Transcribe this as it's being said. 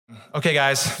Okay,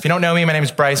 guys, if you don't know me, my name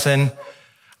is Bryson.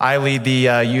 I lead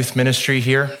the youth ministry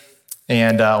here,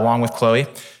 and along with Chloe,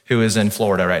 who is in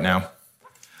Florida right now.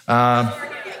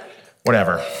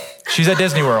 Whatever. She's at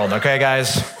Disney World, okay,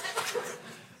 guys?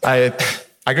 I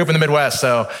grew up in the Midwest,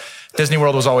 so Disney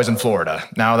World was always in Florida.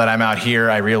 Now that I'm out here,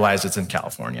 I realize it's in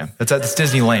California. It's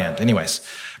Disneyland. Anyways,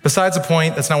 besides the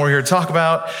point, that's not what we're here to talk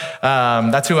about.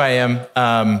 That's who I am.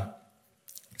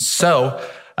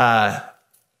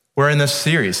 We're in this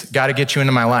series, Gotta Get You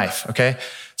Into My Life, okay?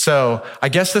 So I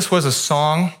guess this was a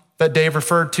song that Dave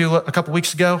referred to a couple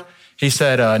weeks ago. He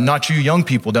said, not you young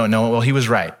people don't know it. Well, he was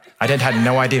right. I had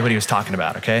no idea what he was talking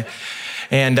about, okay?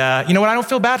 And you know what? I don't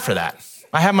feel bad for that.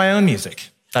 I have my own music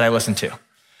that I listen to,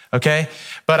 okay?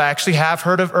 But I actually have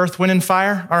heard of Earth, Wind, and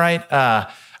Fire, all right? I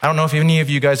don't know if any of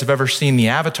you guys have ever seen the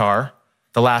Avatar,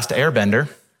 The Last Airbender,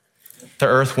 the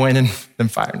Earth, Wind, and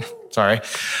Fire. Sorry.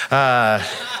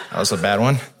 That was a bad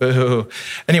one. Boo-hoo.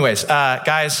 Anyways,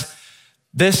 guys,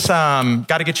 this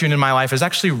Gotta Get You Into My Life is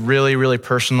actually really, really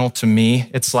personal to me.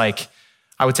 It's like,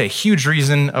 I would say, a huge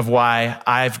reason of why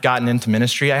I've gotten into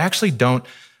ministry. I actually don't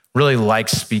really like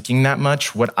speaking that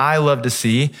much. What I love to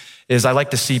see is I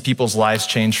like to see people's lives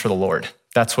change for the Lord.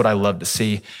 That's what I love to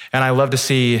see. And I love to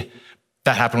see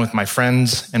that happen with my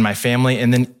friends and my family.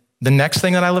 And then the next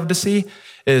thing that I love to see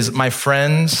is my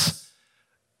friends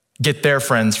get their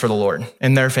friends for the Lord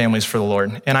and their families for the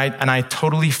Lord. And I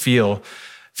totally feel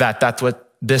that that's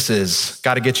what this is.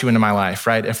 Got to get you into my life,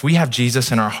 right? If we have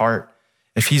Jesus in our heart,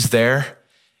 if he's there,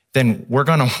 then we're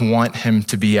going to want him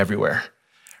to be everywhere,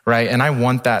 right? And I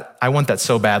want that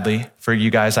so badly for you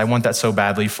guys. I want that so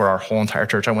badly for our whole entire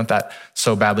church. I want that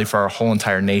so badly for our whole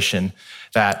entire nation,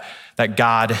 that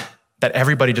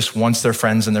everybody just wants their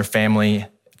friends and their family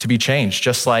to be changed,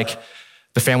 just like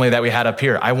the family that we had up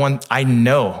here. I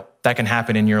know that can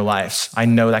happen in your lives. I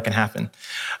know that can happen.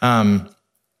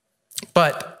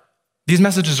 But these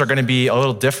messages are going to be a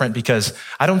little different because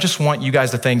I don't just want you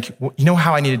guys to think, you know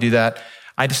how I need to do that?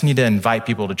 I just need to invite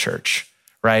people to church,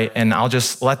 right? And I'll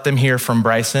just let them hear from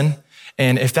Bryson.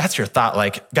 And if that's your thought,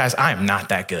 like, guys, I'm not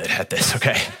that good at this,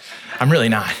 okay? I'm really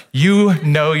not. You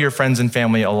know your friends and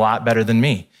family a lot better than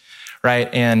me,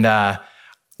 right? And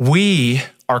we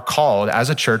are called as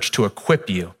a church to equip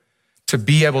you to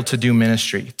be able to do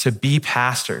ministry, to be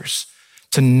pastors,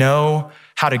 to know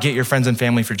how to get your friends and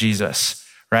family for Jesus,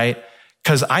 right?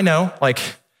 Because I know, like,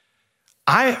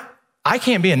 I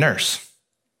can't be a nurse.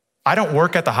 I don't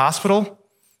work at the hospital,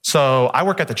 so I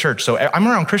work at the church. So I'm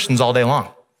around Christians all day long,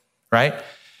 right?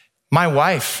 My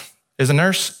wife is a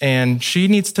nurse, and she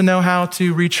needs to know how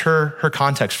to reach her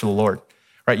context for the Lord,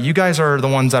 right? You guys are the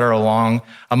ones that are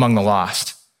among the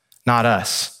lost, not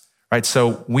us, right?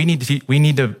 So we need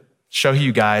to show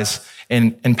you guys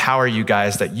and empower you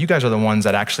guys that you guys are the ones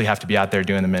that actually have to be out there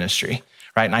doing the ministry,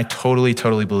 right? And I totally,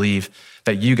 totally believe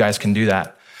that you guys can do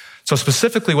that. So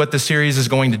specifically what this series is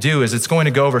going to do is it's going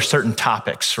to go over certain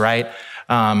topics, right?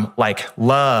 Like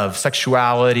love,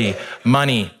 sexuality,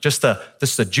 money, just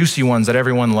the juicy ones that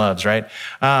everyone loves, right?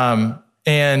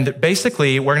 And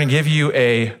basically we're going to give you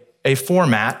a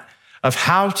format of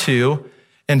how to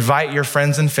invite your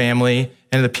friends and family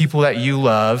and the people that you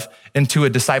love into a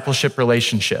discipleship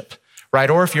relationship, right?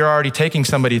 Or if you're already taking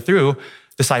somebody through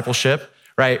discipleship,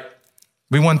 right?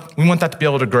 We want that to be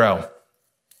able to grow.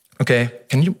 Okay,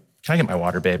 can I get my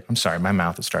water, babe? I'm sorry, my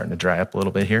mouth is starting to dry up a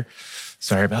little bit here.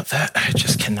 Sorry about that. I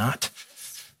just cannot.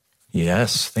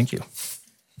 Yes, thank you.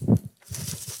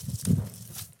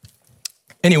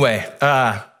 Anyway,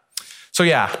 so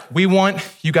yeah, we want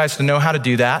you guys to know how to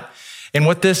do that. And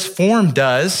what this form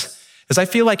does is I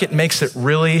feel like it makes it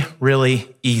really,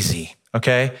 really easy,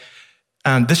 okay?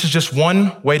 This is just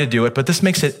one way to do it, but this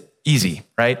makes it easy,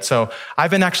 right? So I've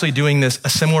been actually doing a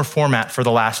similar format for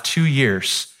the last 2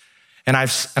 years. And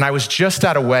I was just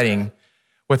at a wedding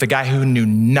with a guy who knew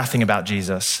nothing about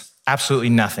Jesus, absolutely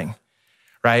nothing,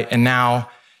 right? And now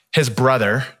his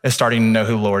brother is starting to know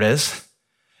who Lord is.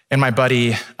 And my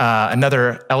buddy,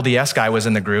 another LDS guy was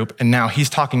in the group, and now he's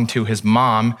talking to his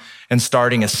mom and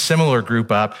starting a similar group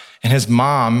up, and his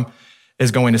mom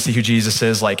is going to see who Jesus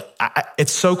is. Like,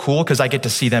 it's so cool because I get to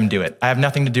see them do it. I have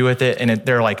nothing to do with it, and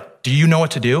they're like, do you know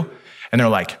what to do? And they're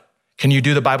like, can you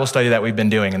do the Bible study that we've been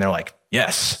doing? And they're like,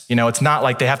 yes. You know, it's not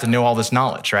like they have to know all this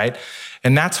knowledge, right?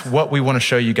 And that's what we want to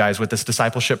show you guys with this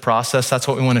discipleship process. That's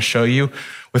what we want to show you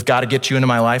with Gotta Get You Into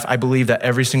My Life. I believe that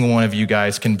every single one of you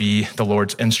guys can be the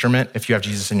Lord's instrument if you have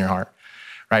Jesus in your heart,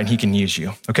 right? And he can use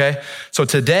you, okay? So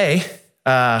today,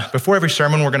 before every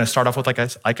sermon, we're going to start off with, like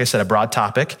I said, a broad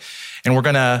topic. And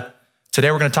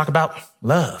today we're going to talk about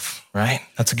love, right?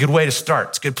 That's a good way to start.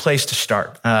 It's a good place to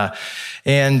start.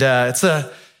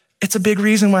 it's a big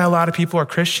reason why a lot of people are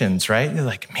Christians, right? You're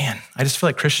like, man, I just feel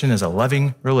like Christian is a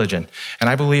loving religion. And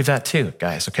I believe that too,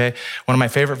 guys, okay? One of my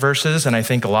favorite verses, and I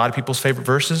think a lot of people's favorite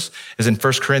verses, is in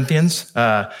 1 Corinthians,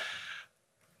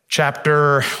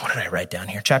 chapter, what did I write down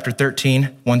here? Chapter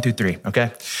 13, 1-3,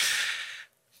 okay?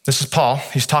 This is Paul.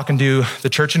 He's talking to the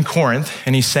church in Corinth,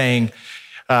 and he's saying,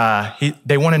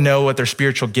 they want to know what their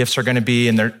spiritual gifts are going to be,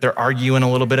 and they're arguing a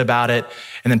little bit about it.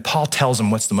 And then Paul tells them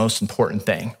what's the most important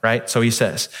thing, right? So he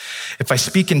says, if I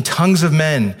speak in tongues of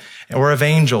men or of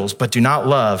angels, but do not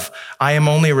love, I am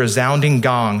only a resounding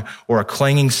gong or a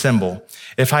clanging cymbal.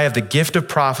 If I have the gift of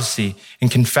prophecy and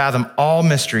can fathom all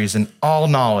mysteries and all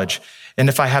knowledge, and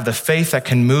if I have the faith that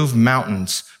can move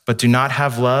mountains, but do not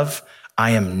have love,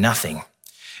 I am nothing.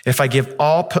 If I give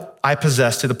all I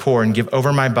possess to the poor and give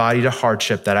over my body to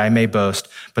hardship that I may boast,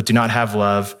 but do not have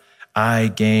love, I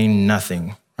gain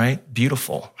nothing, right?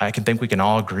 Beautiful. I can think we can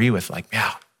all agree with like,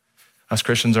 yeah, us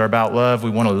Christians are about love.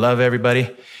 We want to love everybody.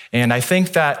 And I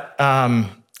think that,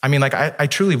 I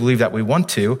truly believe that we want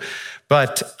to,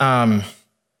 but how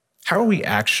are we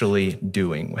actually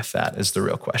doing with that is the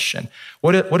real question.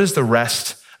 What is the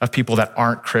rest of people that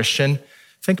aren't Christian?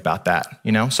 Think about that,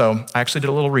 So I actually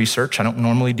did a little research. I don't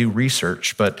normally do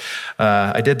research, but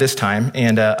I did this time.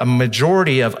 And a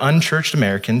majority of unchurched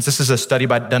Americans, this is a study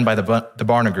done by the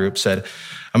Barna Group, said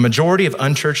a majority of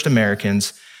unchurched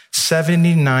Americans,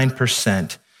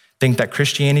 79%, think that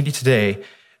Christianity today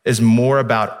is more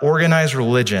about organized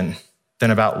religion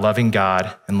than about loving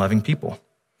God and loving people.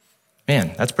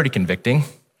 Man, that's pretty convicting.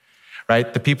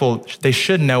 Right? The people, they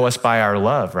should know us by our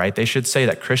love, right? They should say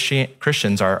that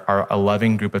Christians are a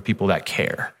loving group of people that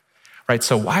care, right?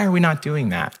 So why are we not doing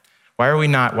that? Why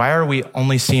are we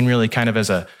only seen really kind of as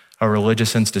a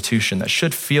religious institution that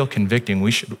should feel convicting?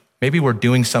 Maybe we're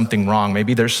doing something wrong.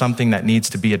 Maybe there's something that needs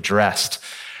to be addressed,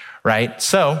 right?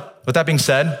 So with that being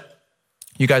said,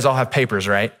 you guys all have papers,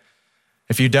 right?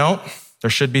 If you don't,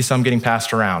 there should be some getting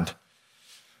passed around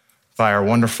by our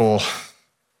wonderful,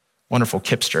 wonderful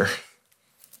Kipster.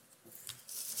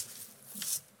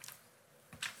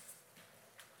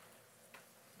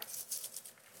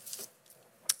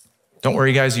 Don't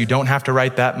worry, guys, you don't have to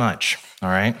write that much, all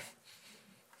right?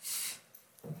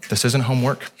 This isn't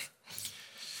homework.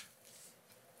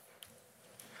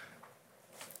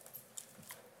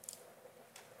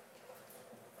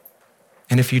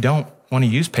 And if you don't want to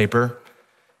use paper,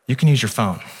 you can use your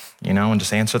phone, and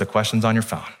just answer the questions on your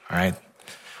phone, all right?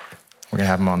 We're going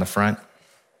to have them on the front.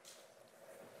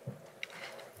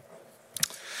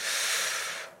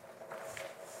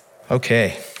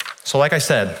 Okay, so like I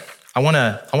said, I want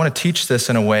to teach this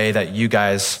in a way that you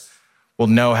guys will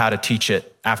know how to teach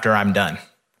it after I'm done,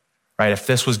 right? If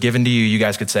this was given to you, you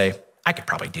guys could say, I could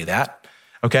probably do that,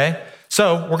 okay?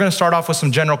 So we're going to start off with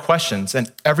some general questions,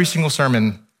 and every single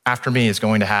sermon after me is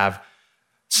going to have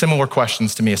similar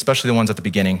questions to me, especially the ones at the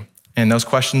beginning. And those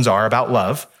questions are about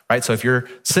love, right? So if you're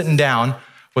sitting down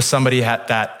with somebody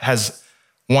that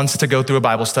wants to go through a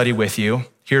Bible study with you,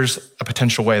 here's a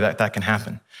potential way that can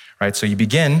happen, right? So you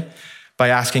begin by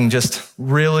asking just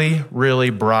really, really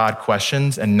broad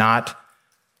questions and not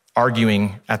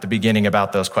arguing at the beginning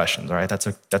about those questions, all right? That's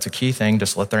a key thing.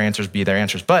 Just let their answers be their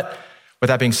answers. But with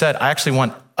that being said, I actually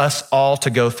want us all to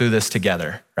go through this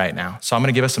together right now. So I'm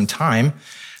going to give us some time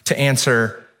to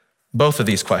answer both of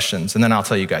these questions, and then I'll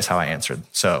tell you guys how I answered.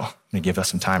 So I'm going to give us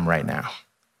some time right now.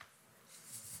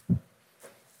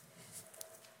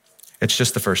 It's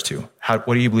just the first two. What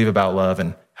do you believe about love,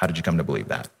 and how did you come to believe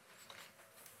that?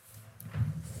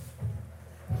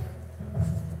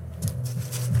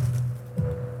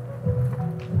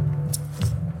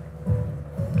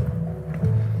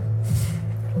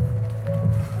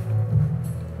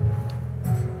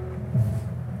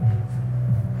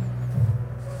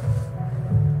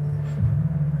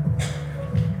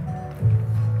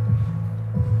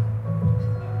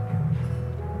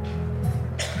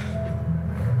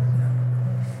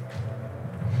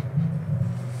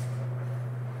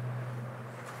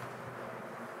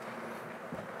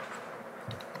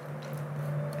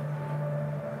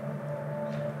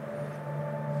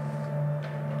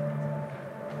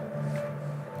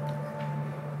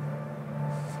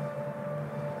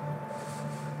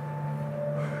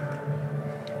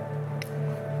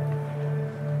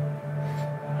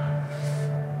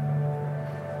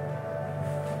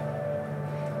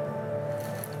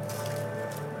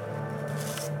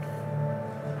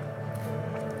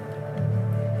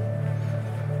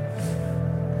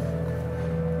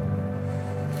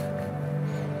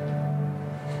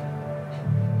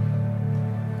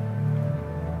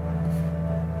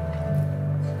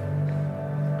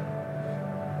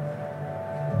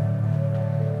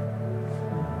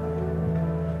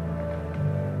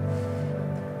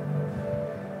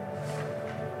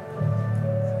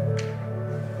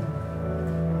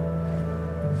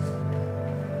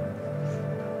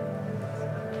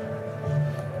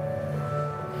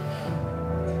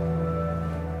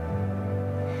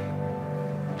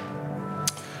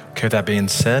 Okay, with that being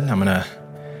said, I'm gonna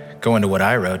go into what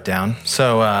I wrote down.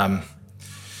 So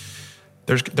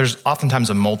there's oftentimes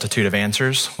a multitude of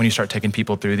answers when you start taking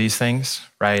people through these things,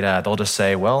 right? They'll just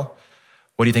say, well,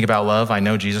 what do you think about love? I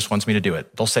know Jesus wants me to do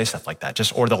it. They'll say stuff like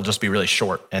that, or they'll just be really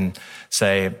short and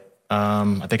say,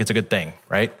 I think it's a good thing,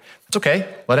 right? It's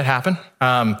okay, let it happen.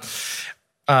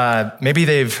 Maybe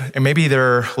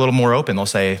they're a little more open. They'll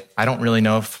say, I don't really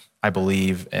know if I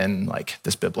believe in like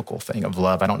this biblical thing of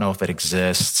love. I don't know if it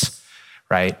exists,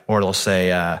 right? Or they'll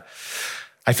say,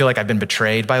 I feel like I've been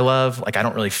betrayed by love. Like I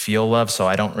don't really feel love, so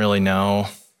I don't really know,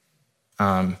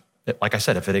 like I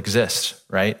said, if it exists,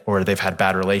 right? Or they've had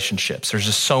bad relationships. There's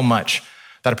just so much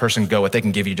that a person can go with. They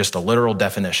can give you just a literal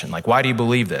definition. Like, why do you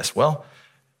believe this? Well,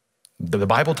 the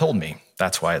Bible told me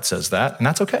that's why it says that, and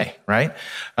that's okay, right?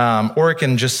 Or it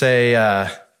can just say,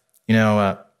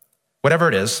 whatever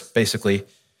it is, basically,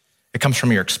 it comes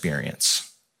from your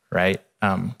experience, right?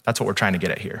 That's what we're trying to get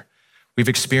at here. We've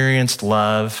experienced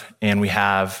love, and we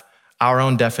have our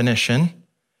own definition,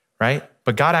 right?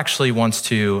 But God actually wants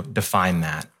to define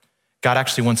that. God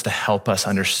actually wants to help us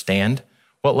understand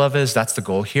what love is. That's the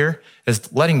goal here,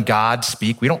 is letting God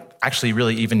speak. We don't actually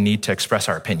really even need to express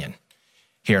our opinion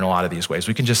here in a lot of these ways.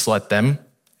 We can just let them,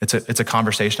 it's a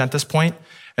conversation at this point.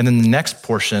 And then the next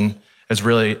portion is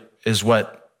where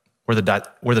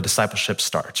the discipleship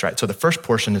starts, right? So the first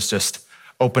portion is just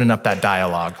opening up that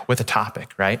dialogue with a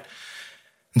topic, right?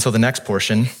 And so the next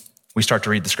portion, we start to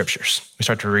read the scriptures. We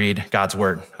start to read God's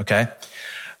word, okay?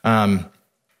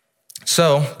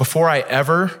 So before I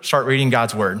ever start reading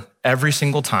God's word, every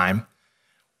single time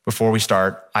before we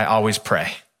start, I always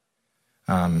pray.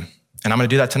 And I'm gonna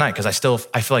do that tonight because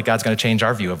I feel like God's gonna change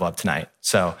our view of love tonight.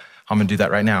 So I'm gonna do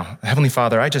that right now. Heavenly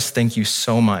Father, I just thank you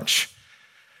so much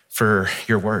for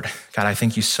your word. God, I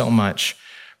thank you so much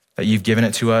that you've given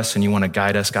it to us and you wanna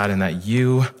guide us, God, and that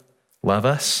you love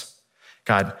us.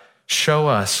 God, show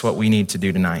us what we need to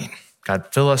do tonight. God,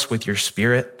 fill us with your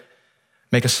spirit.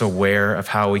 Make us aware of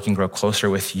how we can grow closer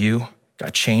with you.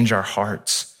 God, change our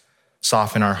hearts,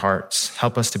 soften our hearts,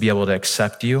 help us to be able to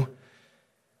accept you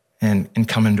and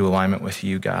come into alignment with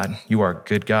you, God. You are a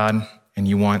good God, and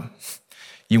you want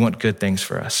good things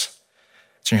for us.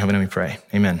 It's in your heaven we pray.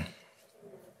 Amen.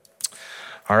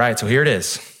 All right, so here it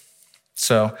is.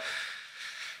 So,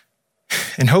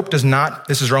 and hope does not,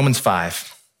 this is Romans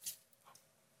 5.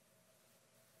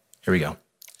 Here we go.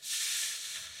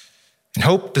 And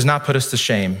hope does not put us to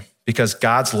shame because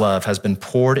God's love has been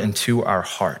poured into our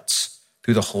hearts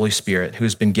through the Holy Spirit who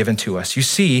has been given to us. You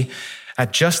see,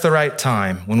 at just the right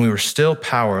time, when we were still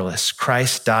powerless,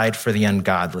 Christ died for the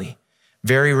ungodly.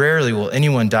 Very rarely will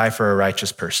anyone die for a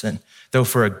righteous person, though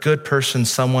for a good person,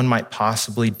 someone might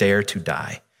possibly dare to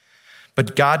die.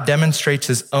 But God demonstrates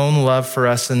his own love for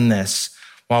us in this: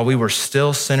 while we were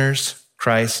still sinners,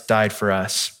 Christ died for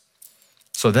us.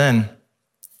 So then,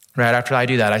 right after I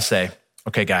do that, I say,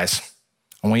 okay, guys,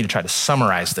 I want you to try to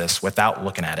summarize this without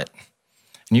looking at it.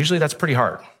 And usually that's pretty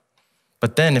hard.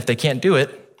 But then if they can't do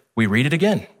it, we read it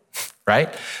again,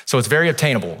 right? So it's very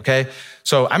obtainable, okay?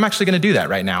 So I'm actually gonna do that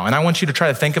right now. And I want you to try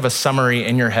to think of a summary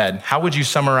in your head. How would you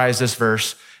summarize this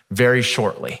verse very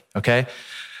shortly, okay?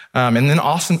 And then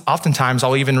oftentimes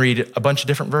I'll even read a bunch of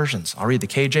different versions. I'll read the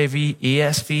KJV,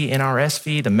 ESV,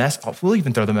 NRSV, we'll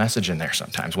even throw the Message in there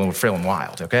sometimes when we're feeling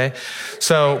wild, okay?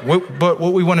 But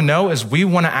what we wanna know is we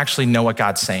wanna actually know what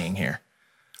God's saying here,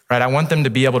 right? I want them to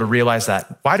be able to realize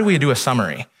that. Why do we do a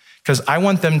summary? Because I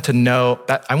want them to know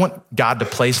that I want God to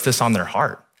place this on their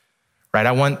heart, right?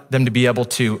 I want them to be able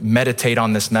to meditate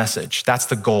on this message. That's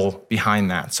the goal behind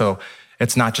that. So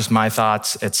it's not just my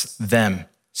thoughts, it's them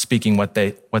speaking what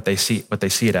they see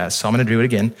it as. So I'm gonna do it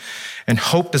again. And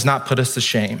hope does not put us to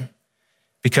shame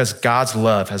because God's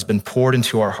love has been poured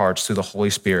into our hearts through the Holy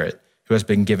Spirit who has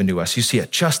been given to us. You see, at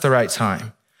just the right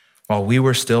time, while we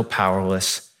were still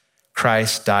powerless,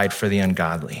 Christ died for the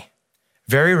ungodly.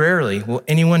 Very rarely will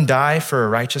anyone die for a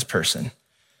righteous person,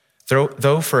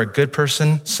 though for a good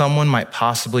person, someone might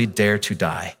possibly dare to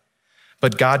die.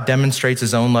 But God demonstrates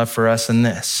his own love for us in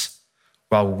this: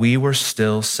 while we were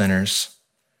still sinners,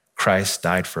 Christ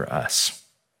died for us.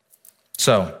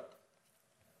 So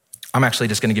I'm actually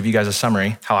just gonna give you guys a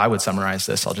summary, how I would summarize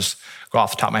this. I'll just go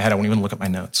off the top of my head. I won't even look at my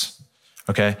notes,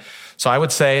 okay? So I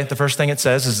would say the first thing it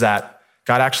says is that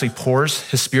God actually pours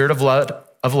his spirit of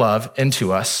love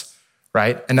into us,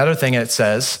 right? Another thing it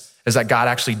says is that God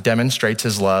actually demonstrates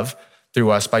his love through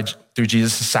us through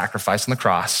Jesus' sacrifice on the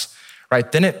cross,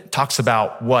 right? Then it talks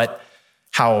about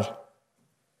how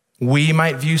we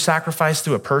might view sacrifice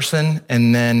through a person,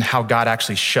 and then how God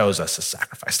actually shows us a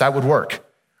sacrifice. That would work,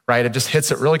 right? It just hits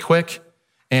it really quick,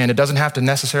 And it doesn't have to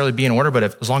necessarily be in order, but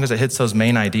as long as it hits those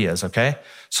main ideas, okay?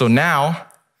 So now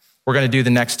we're gonna do the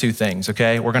next two things,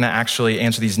 okay? We're gonna actually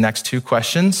answer these next two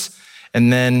questions.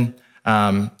 And then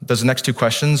those next two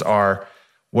questions are,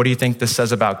 what do you think this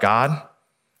says about God?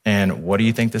 And what do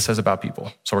you think this says about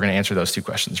people? So we're gonna answer those two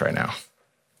questions right now.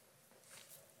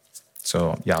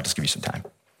 So yeah, I'll just give you some time.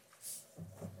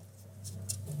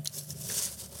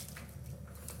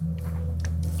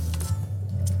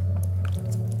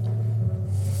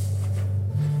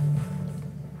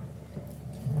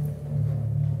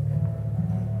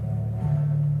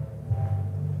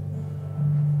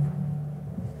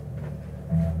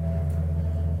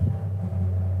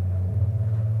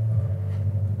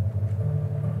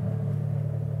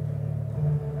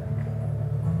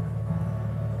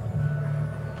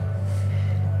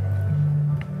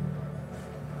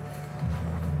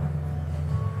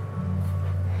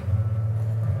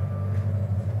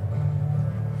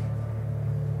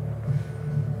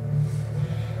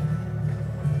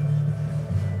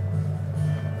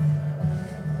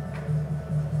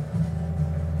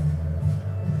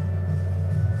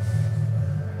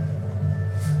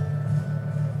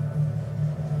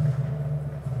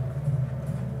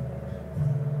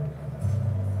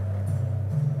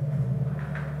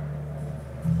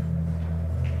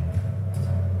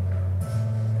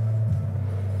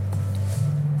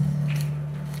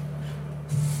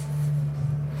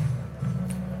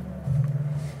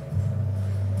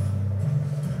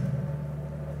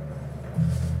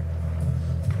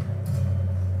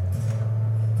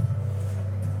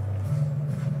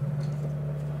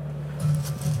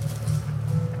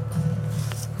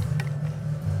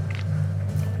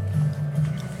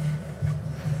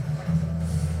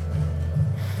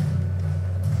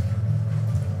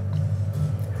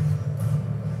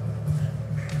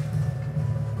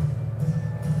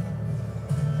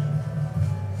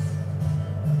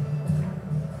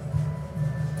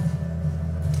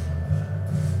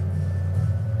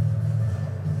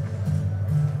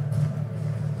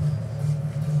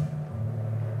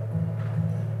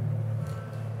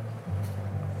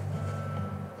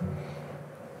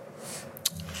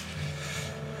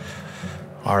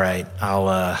 All right,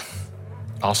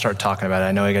 I'll start talking about it.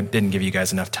 I know I didn't give you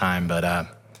guys enough time, but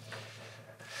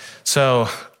so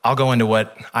I'll go into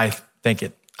what I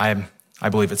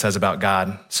believe it says about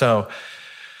God. So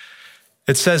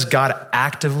it says God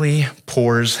actively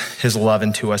pours his love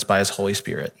into us by his Holy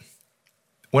Spirit.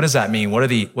 What does that mean? What are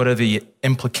the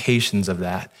implications of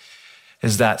that?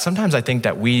 Is that sometimes I think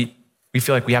that we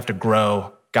feel like we have to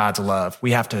grow God's love.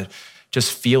 We have to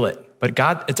just feel it. But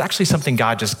God, it's actually something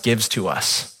God just gives to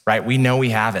us, right? We know we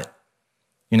have it.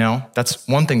 You know, that's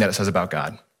one thing that it says about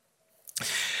God.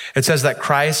 It says that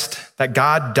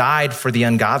God died for the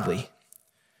ungodly.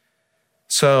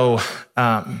 So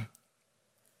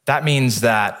that means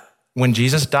that when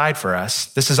Jesus died for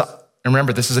us,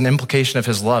 remember, this is an implication of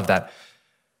his love, that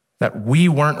we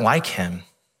weren't like him.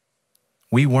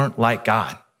 We weren't like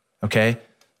God, okay?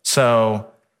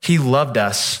 So he loved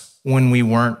us when we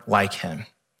weren't like him.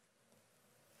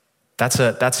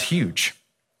 That's huge.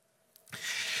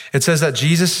 It says that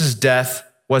Jesus' death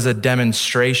was a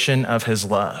demonstration of his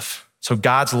love. So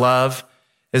God's love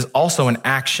is also an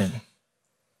action,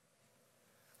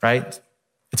 right?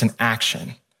 It's an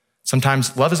action.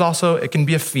 Sometimes love is also, it can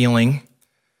be a feeling,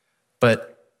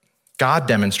 but God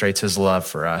demonstrates his love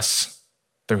for us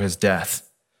through his death.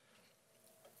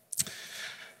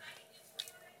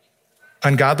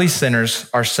 Ungodly sinners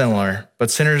are similar, but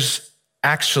sinners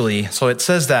actually, so it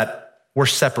says that we're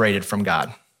separated from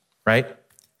God, right?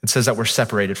 It says that we're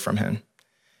separated from him.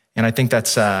 And I think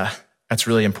that's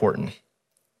really important.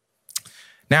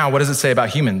 Now, what does it say about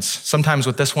humans? Sometimes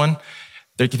with this one,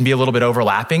 there can be a little bit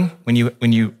overlapping when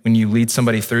you lead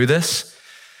somebody through this.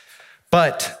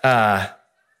 But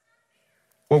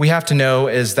what we have to know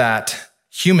is that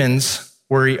humans,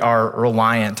 we are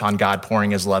reliant on God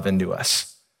pouring his love into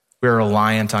us. We're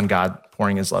reliant on God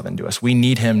pouring his love into us. We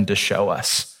need him to show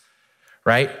us,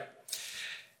 right?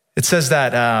 It says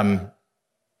that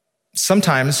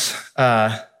sometimes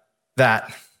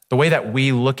that the way that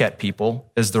we look at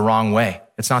people is the wrong way.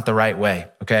 It's not the right way,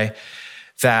 okay?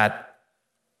 That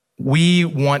we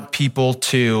want people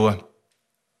to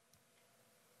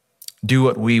do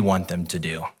what we want them to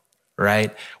do,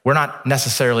 right? We're not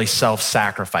necessarily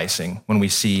self-sacrificing when we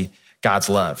see God's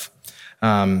love.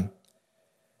 I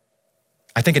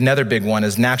think another big one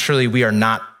is naturally we are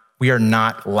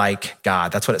not like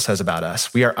God. That's what it says about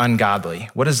us. We are ungodly.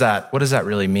 What does that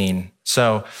really mean?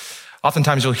 So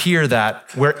oftentimes you'll hear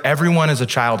that where everyone is a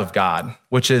child of God,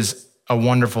 which is a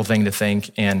wonderful thing to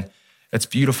think, and it's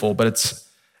beautiful, but it's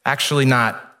actually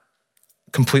not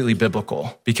completely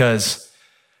biblical because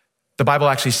the Bible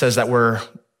actually says that we're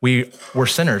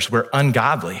sinners, we're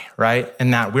ungodly, right?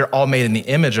 And that we're all made in the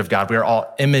image of God. We're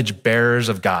all image bearers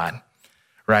of God,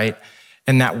 right?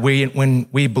 And that when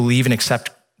we believe and accept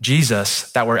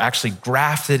Jesus, that we're actually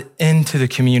grafted into the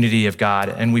community of God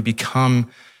and we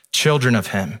become children of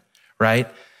him, right?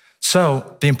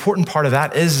 So the important part of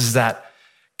that is that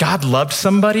God loved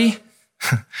somebody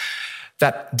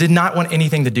that did not want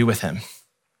anything to do with him,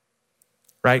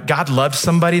 right? God loved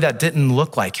somebody that didn't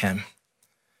look like him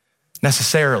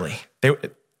necessarily.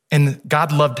 And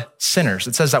God loved sinners.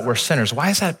 It says that we're sinners. Why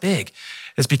is that big?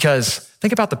 It's because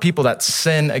think about the people that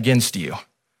sin against you,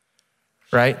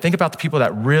 right? Think about the people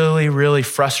that really, really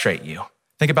frustrate you.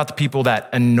 Think about the people that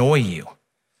annoy you,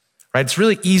 right? It's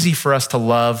really easy for us to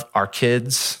love our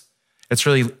kids. It's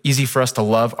really easy for us to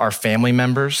love our family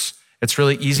members. It's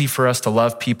really easy for us to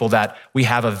love people that we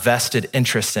have a vested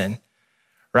interest in,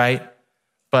 right?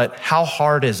 But how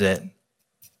hard is it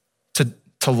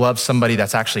to love somebody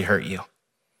that's actually hurt you?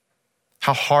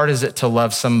 How hard is it to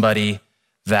love somebody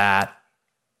that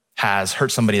has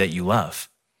hurt somebody that you love?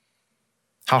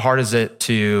 How hard is it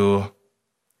to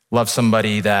love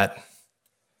somebody that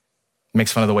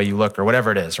makes fun of the way you look or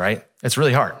whatever it is, right? It's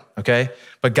really hard, okay?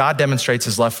 But God demonstrates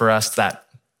his love for us that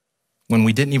when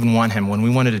we didn't even want him, when we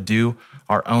wanted to do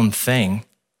our own thing,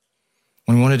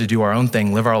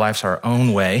 live our lives our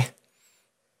own way,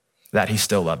 that he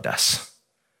still loved us,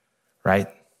 right?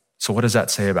 So what does that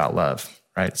say about love,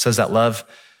 right? It says that love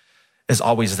is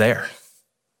always there.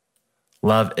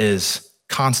 Love is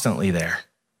constantly there,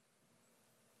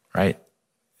 right?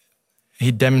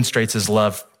 He demonstrates his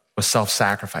love with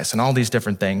self-sacrifice and all these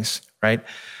different things, right?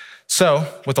 So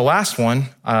with the last one,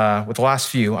 with the last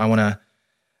few, I want to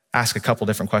ask a couple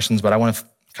different questions, but I want to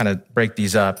kind of break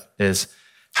these up is,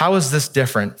 how is this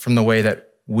different from the way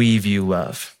that we view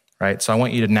love, right? So I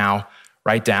want you to now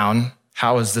write down,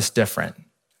 how is this different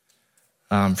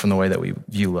from the way that we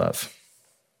view love?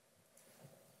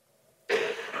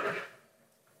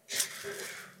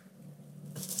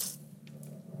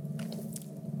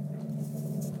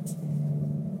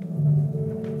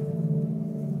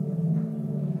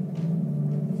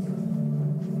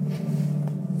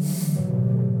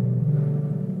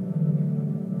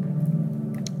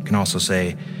 You can also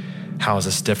say, how is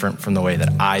this different from the way that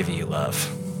I view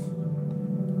love?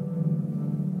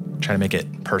 Try to make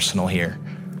it personal here.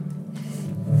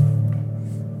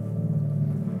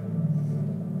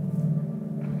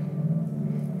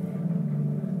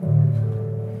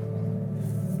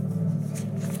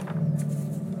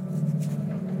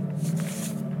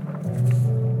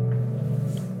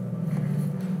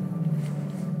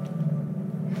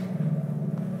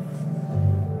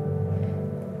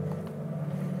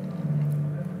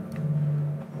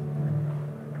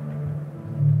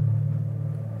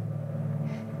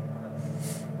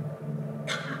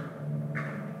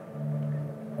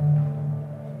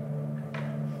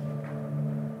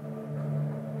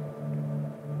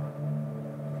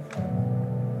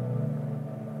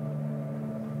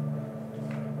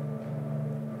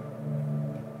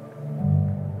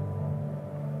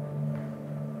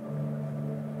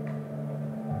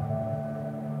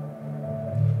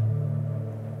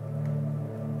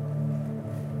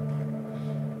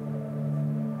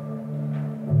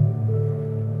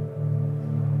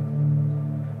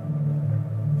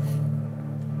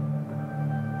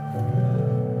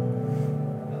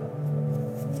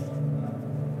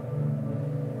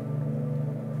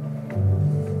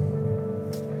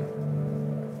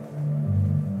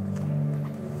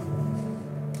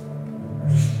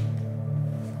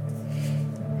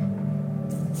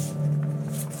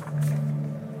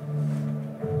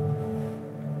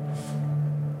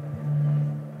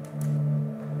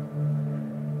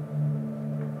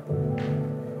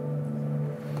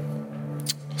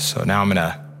 So now I'm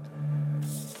gonna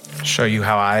show you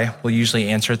how I will usually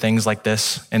answer things like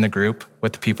this in the group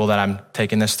with the people that I'm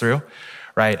taking this through,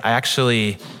 right? I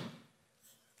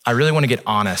really wanna get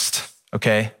honest,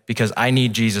 okay? Because I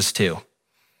need Jesus too.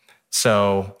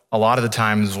 So a lot of the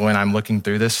times when I'm looking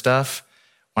through this stuff,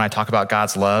 when I talk about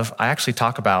God's love, I actually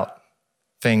talk about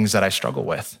things that I struggle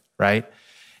with, right?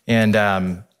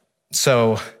 And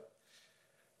so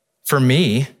for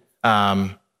me, no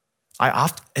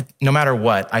matter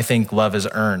what, I think love is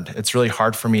earned. It's really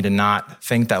hard for me to not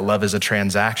think that love is a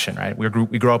transaction, right?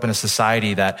 We grow up in a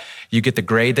society that you get the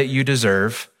grade that you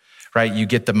deserve, right? You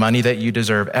get the money that you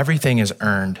deserve. Everything is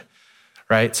earned,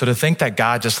 right? So to think that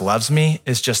God just loves me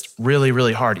is just really,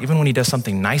 really hard. Even when he does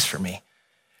something nice for me,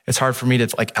 it's hard for me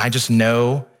to, I just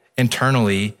know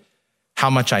internally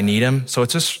how much I need him. So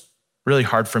it's just really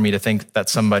hard for me to think that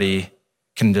somebody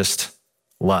can just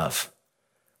love,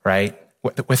 right?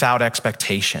 Without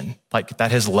expectation, like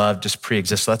that his love just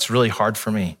pre-exists. So that's really hard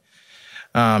for me.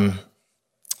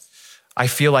 I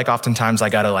feel like oftentimes I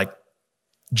gotta like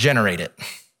generate it,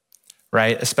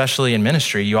 right? Especially in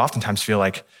ministry, you oftentimes feel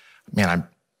like, man, I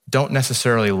don't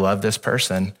necessarily love this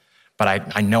person, but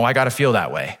I know I gotta feel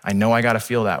that way. I know I gotta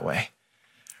feel that way,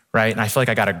 right? And I feel like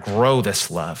I gotta grow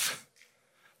this love.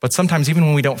 But sometimes even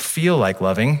when we don't feel like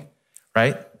loving,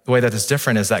 right? The way that is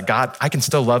different is that God, I can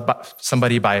still love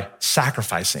somebody by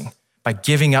sacrificing, by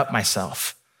giving up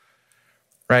myself,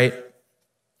 right?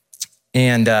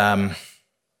 And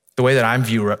the way that I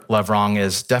view love wrong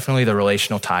is definitely the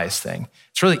relational ties thing.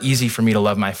 It's really easy for me to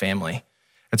love my family.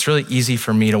 It's really easy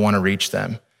for me to want to reach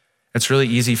them. It's really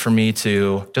easy for me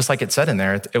to, just like it said in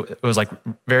there, it was like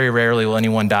very rarely will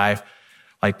anyone die.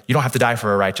 Like you don't have to die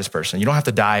for a righteous person. You don't have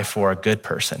to die for a good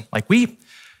person. Like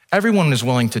everyone is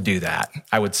willing to do that,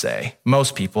 I would say.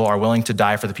 Most people are willing to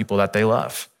die for the people that they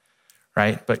love,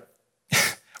 right? But,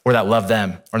 or that love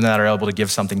them, or that are able to give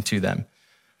something to them.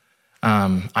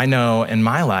 I know in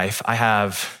my life,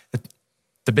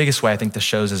 the biggest way I think this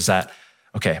shows is that,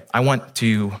 okay, I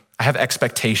have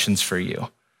expectations for you,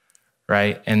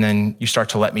 right? And then you start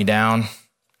to let me down,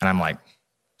 and I'm like,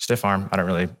 stiff arm,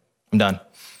 I'm done,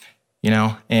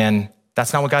 And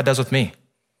that's not what God does with me.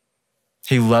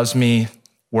 He loves me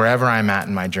wherever I'm at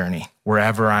in my journey,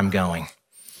 wherever I'm going.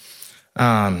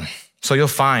 So you'll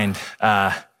find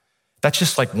that's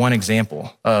just like one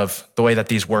example of the way that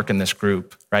these work in this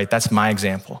group, right? That's my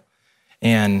example.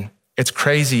 And it's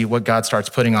crazy what God starts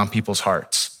putting on people's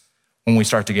hearts when we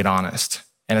start to get honest.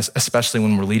 And especially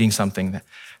when we're leading something,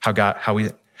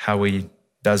 how he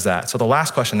does that. So the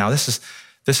last question now, this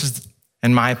is,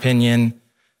 in my opinion,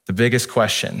 the biggest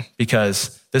question,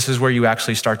 because this is where you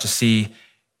actually start to see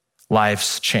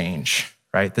lives change,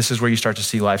 right? This is where you start to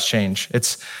see lives change.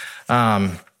 It's,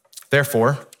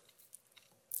 therefore,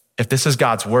 if this is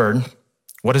God's word,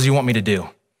 what does he want me to do,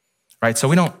 right?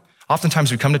 So oftentimes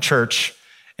we come to church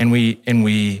and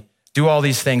we do all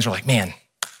these things. We're like, man,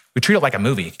 we treat it like a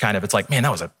movie, kind of. It's like, man, that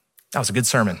was a good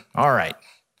sermon. All right,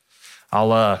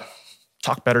 I'll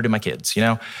talk better to my kids,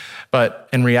 But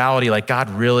in reality, like God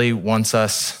really wants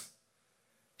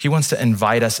he wants to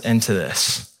invite us into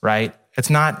this, right?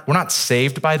 We're not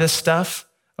saved by this stuff.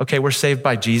 Okay, we're saved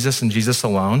by Jesus and Jesus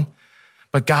alone.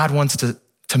 But God wants to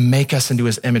make us into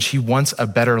his image. He wants a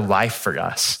better life for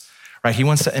us, right? He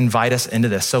wants to invite us into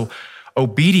this. So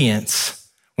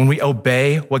obedience, when we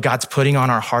obey what God's putting on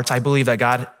our hearts, I believe that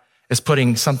God is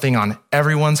putting something on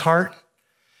everyone's heart,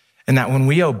 and that when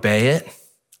we obey it,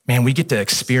 man, we get to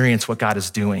experience what God is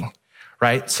doing,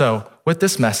 right? So with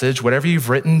this message, whatever you've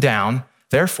written down,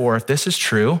 therefore, if this is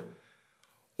true,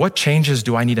 what changes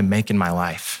do I need to make in my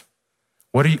life?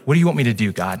 What do you want me to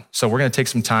do, God? So we're going to take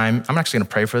some time. I'm actually going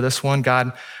to pray for this one.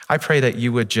 God, I pray that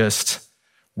you would just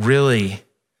really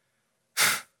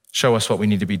show us what we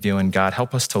need to be doing. God,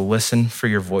 help us to listen for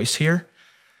your voice here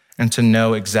and to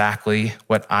know exactly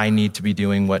what I need to be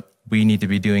doing, what we need to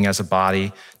be doing as a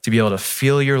body, to be able to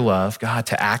feel your love, God,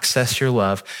 to access your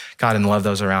love, God, and love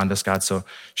those around us, God. So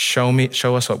show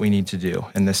us what we need to do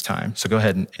in this time. So go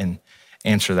ahead and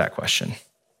answer that question.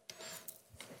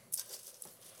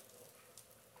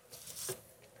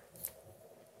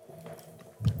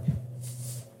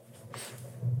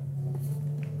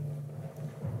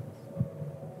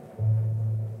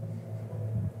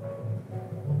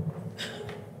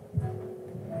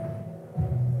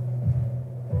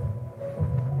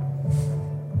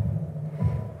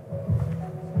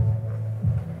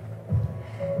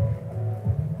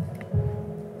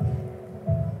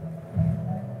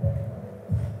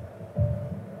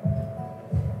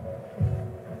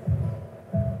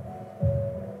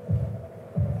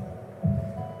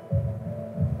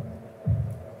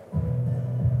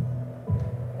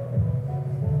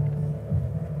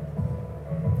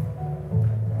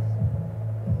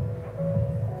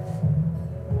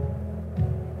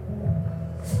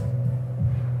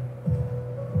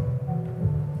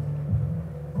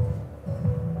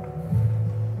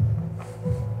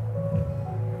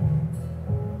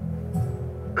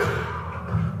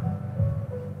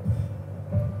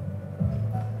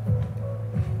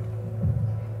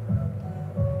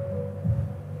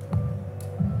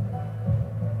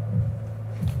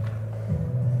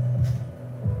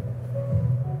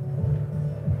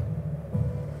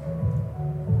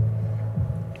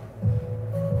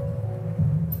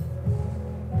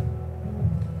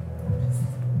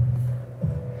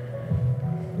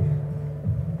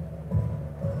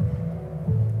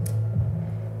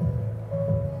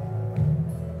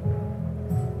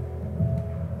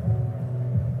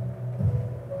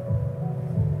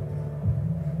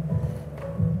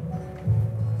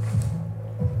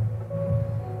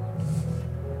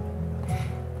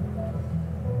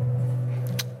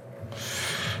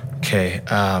 Okay.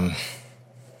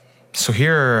 So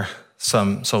here are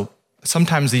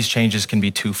sometimes these changes can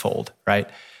be twofold, right?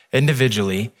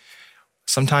 Individually,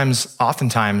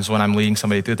 oftentimes when I'm leading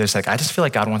somebody through this, like, I just feel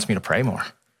like God wants me to pray more.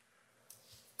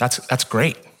 That's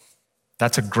great.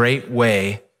 That's a great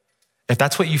way. If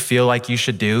that's what you feel like you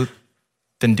should do,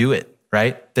 then do it,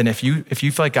 right? Then if you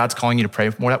feel like God's calling you to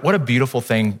pray more, what a beautiful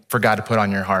thing for God to put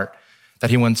on your heart,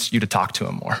 that he wants you to talk to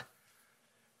him more,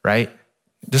 right?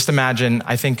 Just imagine,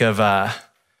 I think of,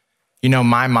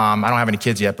 my mom, I don't have any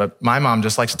kids yet, but my mom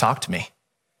just likes to talk to me,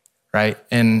 right?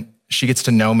 And she gets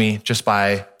to know me just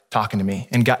by talking to me.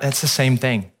 And God, that's the same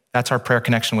thing. That's our prayer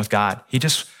connection with God. He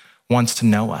just wants to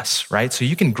know us, right? So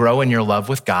you can grow in your love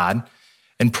with God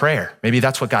in prayer. Maybe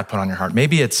that's what God put on your heart.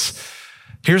 Maybe and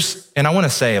I want to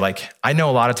say, like, I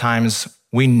know a lot of times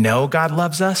we know God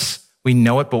loves us, we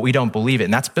know it, but we don't believe it.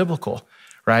 And that's biblical,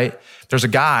 right? There's a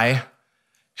guy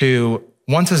who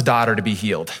wants his daughter to be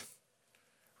healed,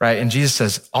 right? And Jesus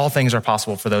says, all things are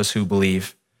possible for those who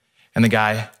believe. And the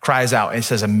guy cries out and he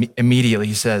says, immediately,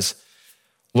 he says,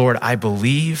 Lord, I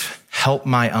believe, help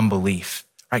my unbelief,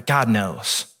 right? God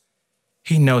knows.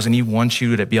 He knows, and he wants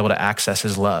you to be able to access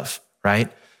his love, right?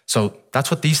 So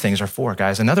that's what these things are for,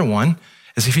 guys. Another one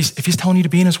is if he's telling you to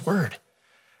be in his word,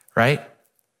 right?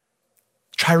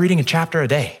 Try reading a chapter a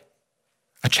day.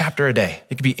 A chapter a day.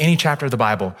 It could be any chapter of the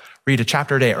Bible. Read a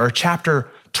chapter a day or a chapter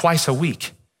twice a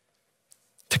week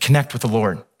to connect with the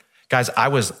Lord. Guys, I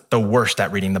was the worst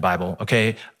at reading the Bible,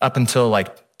 okay? Up until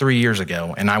like 3 years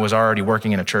ago, and I was already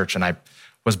working in a church and I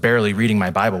was barely reading my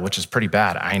Bible, which is pretty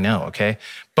bad, I know, okay?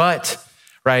 But,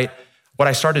 right, what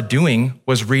I started doing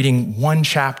was reading one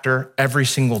chapter every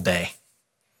single day,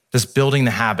 just building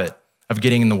the habit of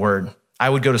getting in the Word.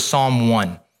 I would go to Psalm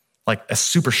 1, like a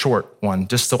super short one,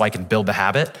 just so I can build the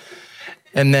habit.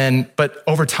 And then, but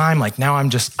over time, like now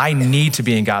I need to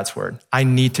be in God's Word. I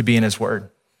need to be in his Word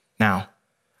now.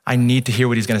 I need to hear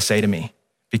what he's going to say to me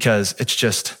because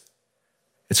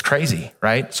it's crazy,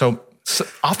 right? So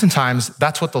oftentimes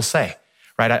that's what they'll say,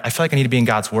 right? I feel like I need to be in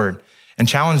God's Word, and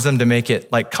challenge them to make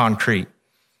it like concrete,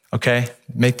 okay?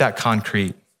 Make that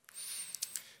concrete.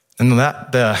 And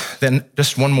then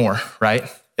just one more, right?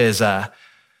 Is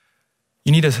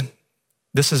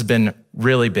this has been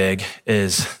really big,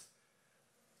 is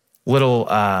little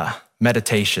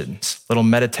meditations, little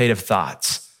meditative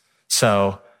thoughts.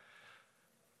 So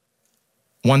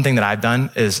one thing that I've done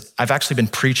is I've actually been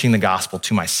preaching the gospel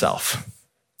to myself.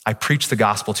 I preach the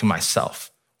gospel to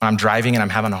myself. When I'm driving and I'm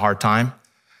having a hard time,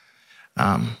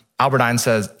 Albert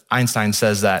Einstein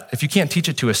says that if you can't teach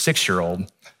it to a 6-year-old,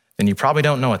 then you probably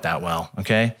don't know it that well,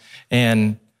 okay?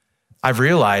 And I've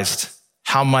realized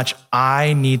how much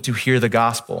I need to hear the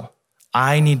gospel.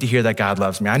 I need to hear that God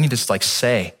loves me. I need to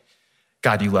say,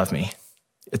 God, you love me.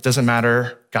 It doesn't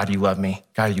matter, God, you love me.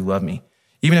 God, you love me.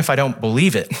 Even if I don't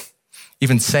believe it,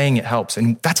 even saying it helps.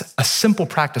 And that's a simple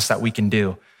practice that we can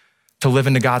do to live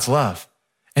into God's love.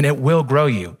 And it will grow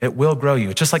you. It will grow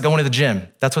you. It's just like going to the gym.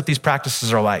 That's what these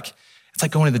practices are like. It's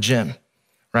like going to the gym,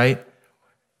 right?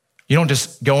 You don't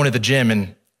just go into the gym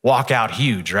and walk out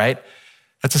huge, right?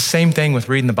 That's the same thing with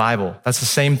reading the Bible. That's the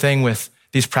same thing with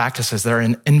these practices. They're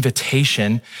an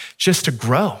invitation just to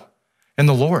grow in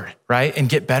the Lord, right? And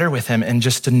get better with him and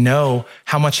just to know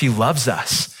how much he loves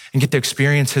us and get to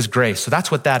experience his grace. So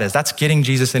that's what that is. That's getting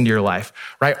Jesus into your life,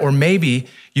 right? Or maybe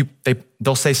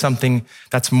they'll say something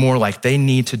that's more like they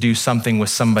need to do something with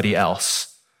somebody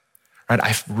else, right?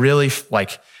 I really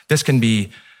this can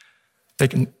be,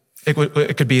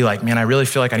 it could be like, man, I really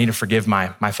feel like I need to forgive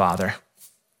my father.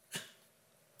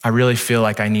 I really feel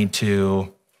like I need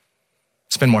to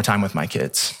spend more time with my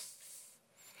kids.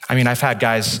 I mean, I've had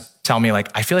guys tell me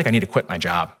I feel like I need to quit my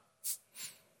job,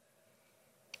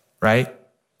 right?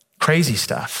 Crazy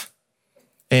stuff.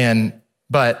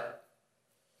 But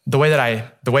the way that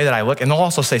I look, and they'll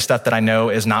also say stuff that I know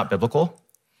is not biblical,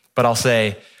 but I'll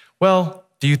say, well,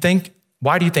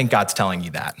 why do you think God's telling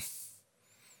you that?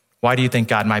 Why do you think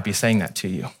God might be saying that to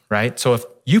you, right? So if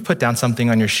you put down something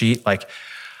on your sheet,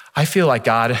 I feel like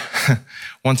God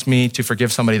wants me to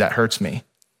forgive somebody that hurt me.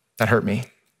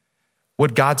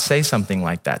 Would God say something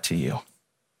like that to you?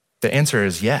 The answer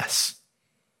is yes.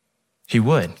 He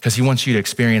would, because he wants you to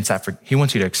experience that. He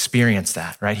wants you to experience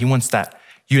that, right? He wants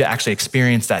you to actually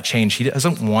experience that change. He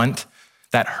doesn't want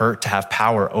that hurt to have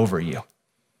power over you,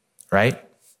 right?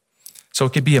 So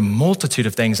it could be a multitude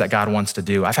of things that God wants to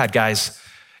do. I've had guys,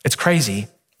 it's crazy.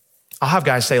 I'll have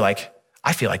guys say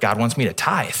I feel like God wants me to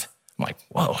tithe. I'm like,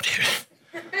 whoa, dude.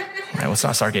 All right, let's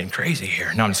not start getting crazy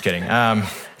here. No, I'm just kidding.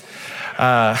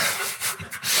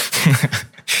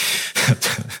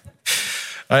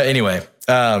 Anyway,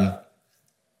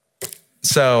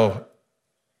 So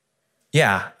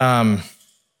yeah,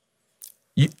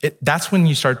 that's when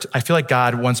you start, I feel like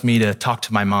God wants me to talk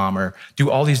to my mom or do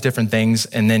all these different things.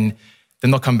 And then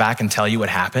they'll come back and tell you what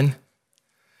happened.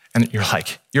 And you're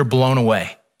like, you're blown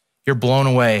away. You're blown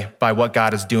away by what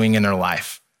God is doing in their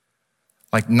life,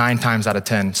 like 9 times out of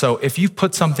 10. So if you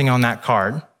put something on that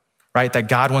card, right, that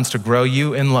God wants to grow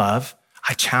you in love,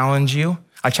 I challenge you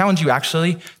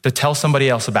actually to tell somebody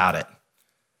else about it.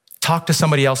 Talk to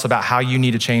somebody else about how you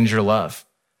need to change your love,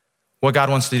 what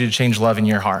God wants to do to change love in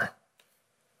your heart,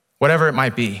 whatever it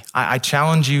might be. I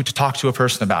challenge you to talk to a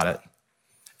person about it.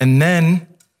 And then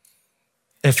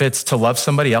if it's to love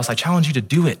somebody else, I challenge you to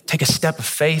do it. Take a step of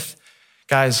faith.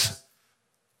 Guys,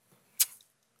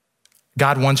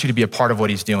 God wants you to be a part of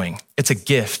what he's doing. It's a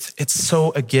gift. It's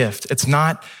so a gift. It's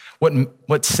not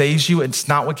what saves you. It's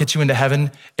not what gets you into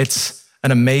heaven. It's an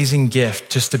amazing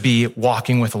gift just to be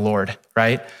walking with the Lord,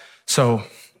 right? So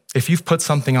if you've put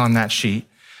something on that sheet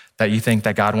that you think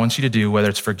that God wants you to do, whether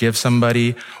it's forgive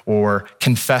somebody or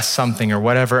confess something or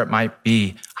whatever it might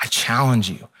be, I challenge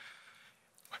you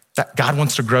that God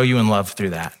wants to grow you in love through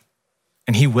that.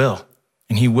 And he will,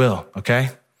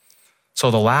 okay?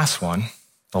 So the last one,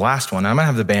 I'm gonna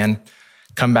have the band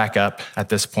come back up at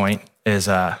this point, is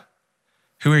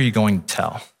who are you going to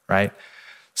tell, right?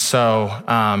 So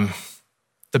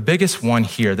the biggest one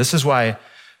here, this is why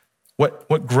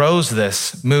what grows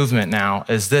this movement now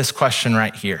is this question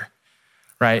right here,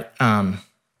 right?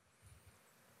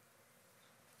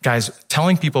 Guys,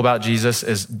 telling people about Jesus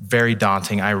is very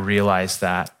daunting. I realize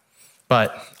that.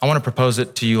 But I want to propose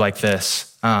it to you like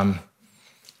this. I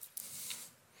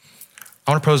want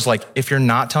to propose, like, if you're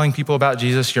not telling people about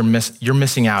Jesus, you're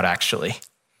missing out, actually.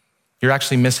 You're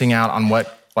actually missing out on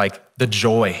the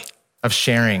joy of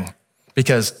sharing.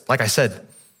 Because, like I said,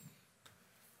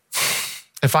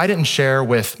 if I didn't share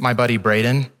with my buddy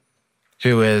Braden,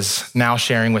 who is now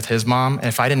sharing with his mom, and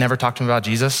if I didn't ever talk to him about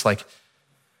Jesus,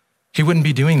 he wouldn't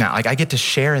be doing that. I get to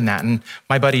share in that. And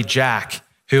my buddy Jack,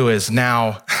 who is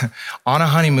now on a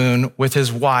honeymoon with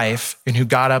his wife and who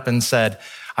got up and said,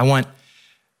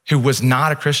 who was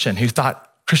not a Christian, who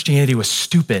thought Christianity was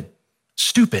stupid,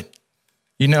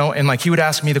 and he would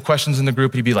ask me the questions in the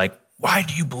group. He'd be like, why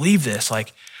do you believe this?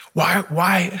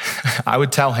 Why? I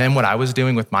would tell him what I was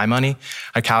doing with my money,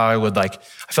 how I would I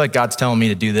feel like God's telling me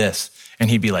to do this. And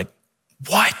he'd be like,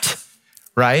 what?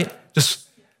 Right? Just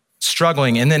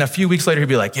struggling. And then a few weeks later, he'd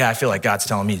be like, yeah, I feel like God's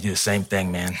telling me to do the same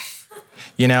thing, man.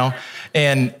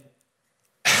 And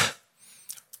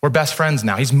we're best friends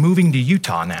now. He's moving to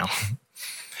Utah now.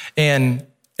 And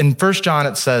in 1 John,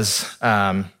 it says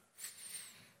that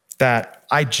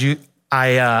I do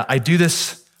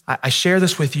this, I share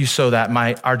this with you so that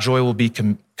our joy will be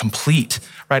complete,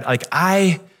 right?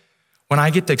 When I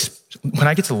get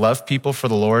to love people for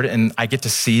the Lord and I get to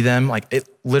see them, it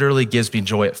literally gives me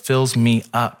joy. It fills me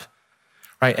up,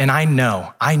 right? And I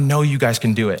know you guys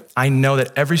can do it. I know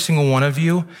that every single one of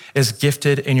you is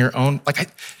gifted in your own,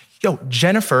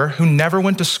 Jennifer, who never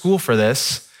went to school for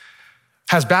this,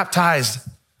 has baptized.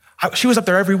 She was up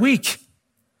there every week.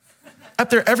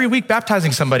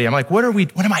 Baptizing somebody. I'm like, what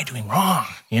am I doing wrong?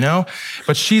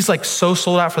 But she's so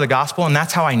sold out for the gospel. And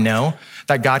that's how I know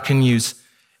that God can use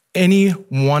any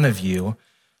one of you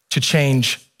to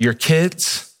change your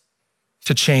kids,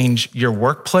 to change your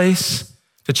workplace,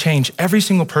 to change every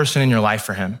single person in your life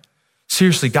for him.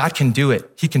 Seriously, God can do it.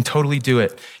 He can totally do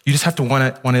it. You just have to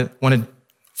want to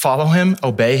follow him,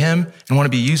 obey him, and want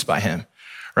to be used by him,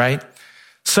 right?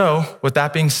 So with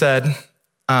that being said,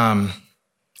 I'm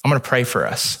going to pray for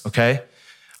us, okay?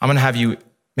 I'm going to have you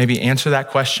maybe answer that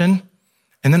question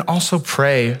and then also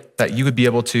pray that you would be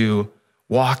able to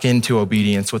walk into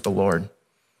obedience with the Lord.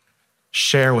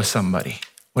 Share with somebody,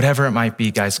 whatever it might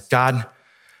be, guys. God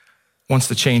wants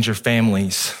to change your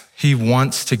families. He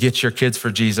wants to get your kids for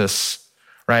Jesus,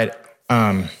 right?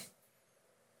 I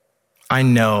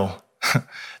know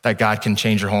that God can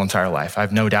change your whole entire life. I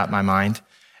have no doubt in my mind,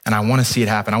 and I want to see it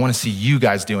happen. I want to see you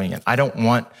guys doing it. I don't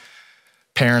want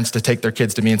parents to take their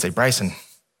kids to me and say, Bryson,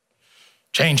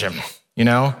 change him,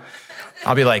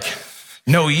 I'll be like,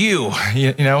 no,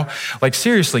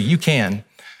 seriously, you can.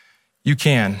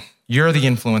 You're the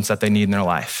influence that they need in their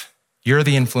life. You're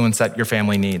the influence that your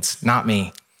family needs, not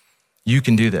me. You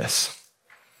can do this,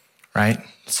 right?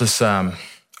 Let's just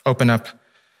open up.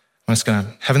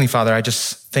 Heavenly Father, I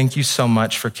just thank you so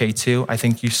much for K2. I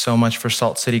thank you so much for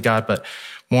Salt City, God, but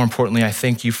more importantly, I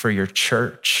thank you for your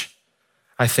church.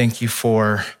 I thank you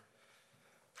for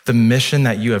the mission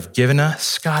that you have given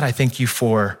us. God, I thank you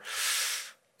for,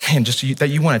 that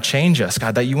you want to change us,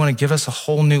 God, that you want to give us a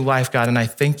whole new life, God. And I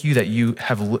thank you that you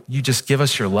just give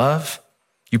us your love.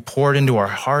 You pour it into our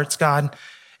hearts, God.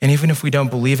 And even if we don't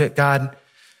believe it, God,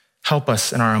 help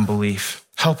us in our unbelief.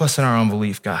 Help us in our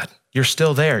unbelief, God. You're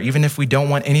still there. Even if we don't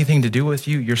want anything to do with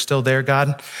you, you're still there,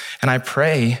 God. And I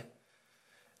pray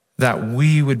that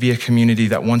we would be a community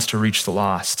that wants to reach the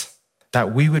lost,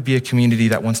 that we would be a community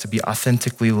that wants to be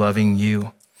authentically loving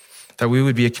you, that we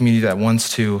would be a community that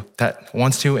wants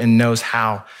to and knows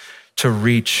how to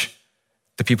reach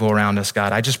the people around us,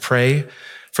 God. I just pray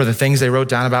for the things they wrote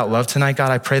down about love tonight,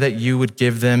 God. I pray that you would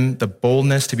give them the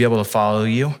boldness to be able to follow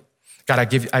you. God,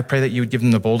 I pray that you would give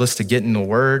them the boldness to get in the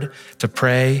word, to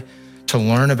pray, to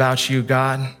learn about you,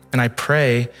 God. And I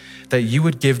pray that you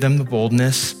would give them the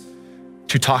boldness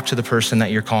to talk to the person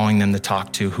that you're calling them to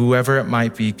talk to, whoever it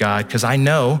might be, God, because I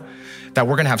know that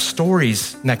we're gonna have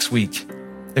stories next week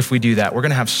if we do that. We're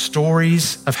gonna have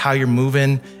stories of how you're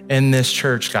moving in this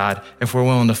church, God, if we're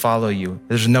willing to follow you.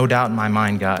 There's no doubt in my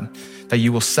mind, God, that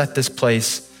you will set this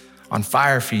place on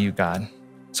fire for you, God.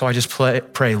 So I just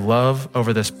pray love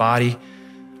over this body.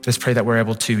 Just pray that we're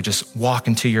able to just walk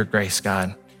into your grace,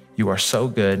 God. You are so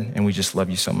good, and we just love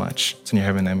you so much. It's in your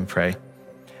heavenly name we pray.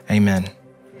 Amen.